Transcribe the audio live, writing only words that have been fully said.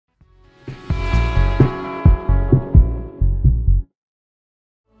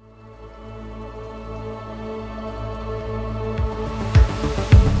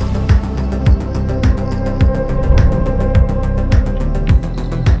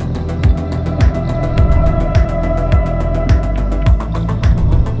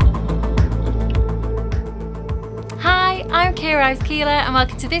I was Keela and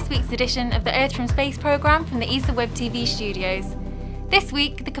welcome to this week's edition of the Earth from Space programme from the ESA Web TV studios. This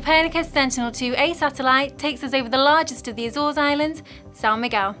week, the Copernicus Sentinel-2A satellite takes us over the largest of the Azores islands, São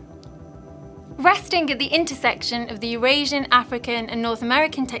Miguel. Resting at the intersection of the Eurasian, African and North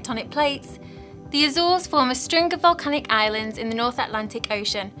American tectonic plates, the Azores form a string of volcanic islands in the North Atlantic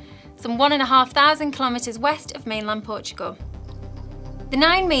Ocean, some 1,500 kilometres west of mainland Portugal. The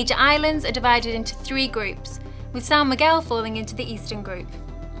 9 major islands are divided into 3 groups, with São Miguel falling into the eastern group.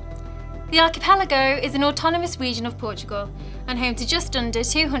 The archipelago is an autonomous region of Portugal and home to just under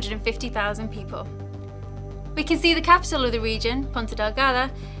 250,000 people. We can see the capital of the region, Ponta Delgada,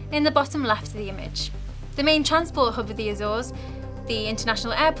 in the bottom left of the image. The main transport hub of the Azores, the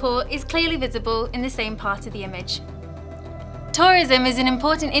international airport, is clearly visible in the same part of the image. Tourism is an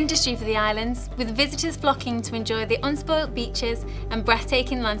important industry for the islands, with visitors flocking to enjoy the unspoilt beaches and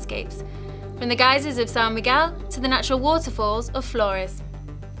breathtaking landscapes, from the geysers of São Miguel to the natural waterfalls of Flores.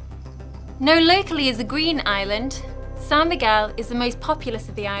 Known locally as the Green Island, São Miguel is the most populous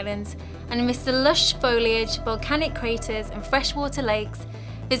of the islands, and amidst the lush foliage, volcanic craters and freshwater lakes,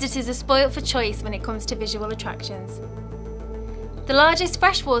 visitors are spoilt for choice when it comes to visual attractions. The largest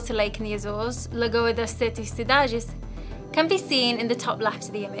freshwater lake in the Azores, Lagoa das Sete Cidades, can be seen in the top left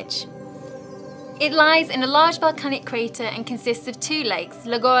of the image. It lies in a large volcanic crater and consists of 2 lakes,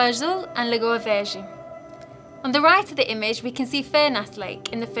 Lagoa Azul and Lagoa Verde. On the right of the image we can see Furnas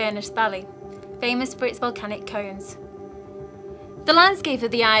Lake in the Furnas Valley, famous for its volcanic cones. The landscape of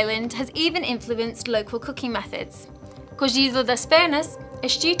the island has even influenced local cooking methods. Cozido das Furnas, a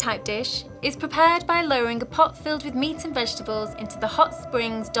stew-type dish, is prepared by lowering a pot filled with meat and vegetables into the hot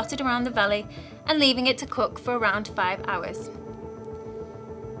springs dotted around the valley and leaving it to cook for around 5 hours.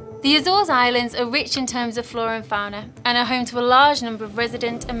 The Azores Islands are rich in terms of flora and fauna and are home to a large number of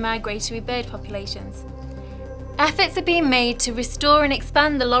resident and migratory bird populations. Efforts are being made to restore and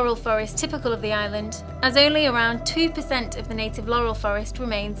expand the laurel forest typical of the island, as only around 2% of the native laurel forest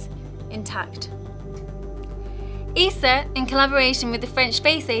remains intact. ESA, in collaboration with the French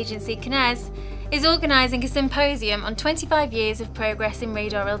space agency CNES, is organising a symposium on 25 years of progress in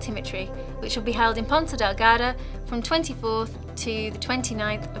radar altimetry, which will be held in Ponta Delgada from 24th to the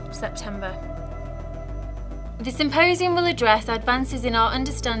 29th of September. The symposium will address advances in our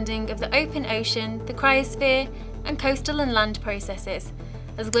understanding of the open ocean, the cryosphere, and coastal and land processes,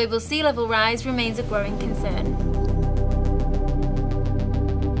 as global sea level rise remains a growing concern.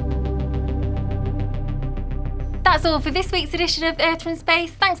 That's all for this week's edition of Earth from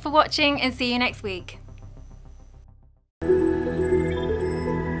Space. Thanks for watching and see you next week.